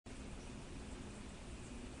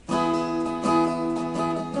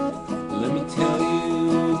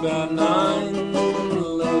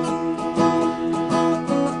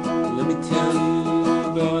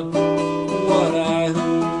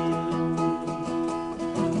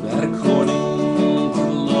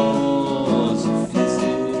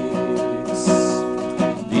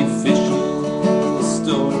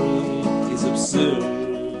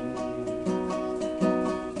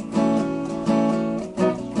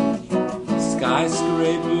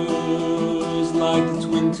Skyscrapers like the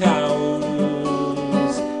Twin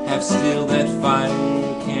Towers have steel that fire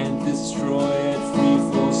can't destroy at free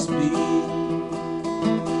fall speed.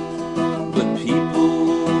 But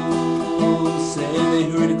people say they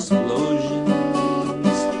heard explosions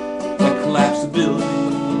that collapse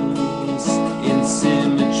buildings in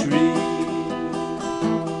symmetry.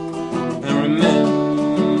 And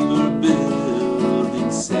remember Building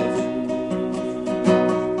 7,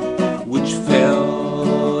 which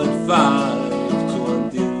fell at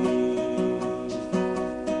 5:20.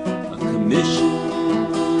 A commission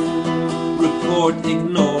report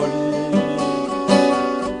ignored it.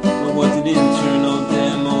 But was it internal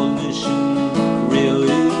demolition,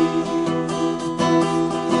 really?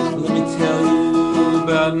 Let me tell you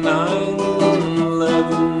about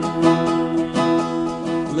 9/11.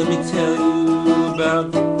 Let me tell you about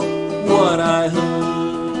what I heard.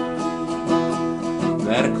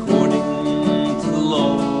 That according to the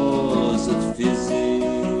laws of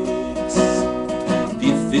physics, the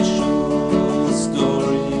official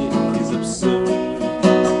story is absurd.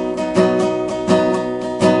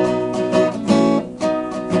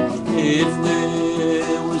 If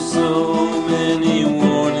there were so many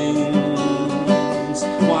warnings,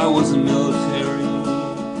 why was the military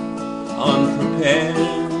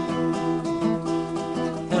unprepared?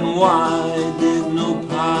 And why did no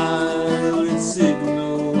pilot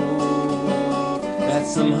signal that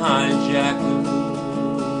some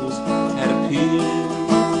hijackers had appeared?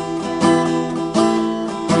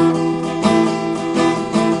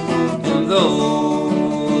 And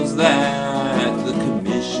those that the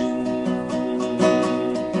commission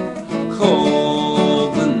called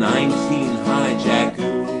the 19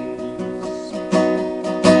 hijackers,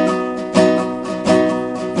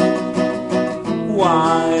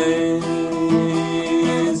 why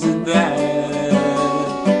is it that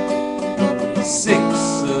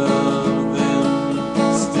 6 of them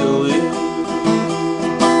still live?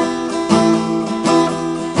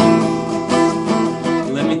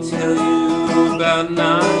 Let me tell you about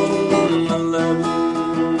 9/11.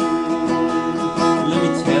 Let me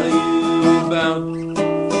tell you about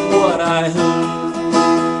what I heard.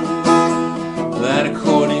 That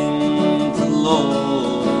according to the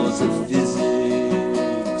laws of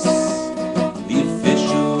physics, the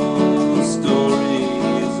official story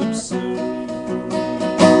is absurd.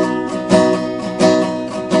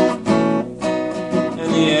 And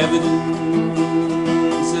the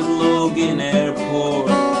evidence at Logan Airport,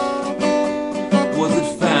 was it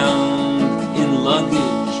found in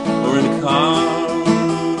luggage or in a car?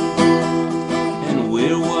 And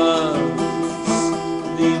where was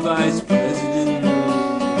the vice president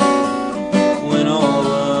when all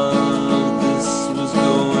of this was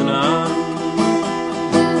going on?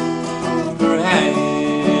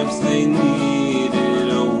 Perhaps they needed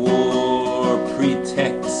a war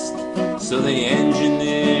pretext, so they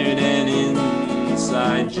engineered an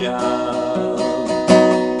inside job,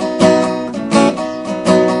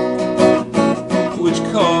 which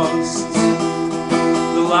cost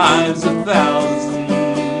the lives of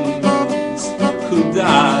thousands who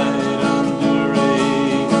died under a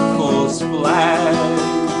false flag.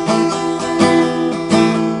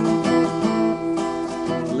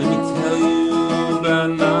 Let me tell you about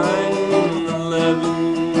 9/11.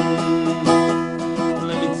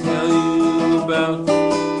 Let me tell you about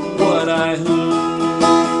what I heard.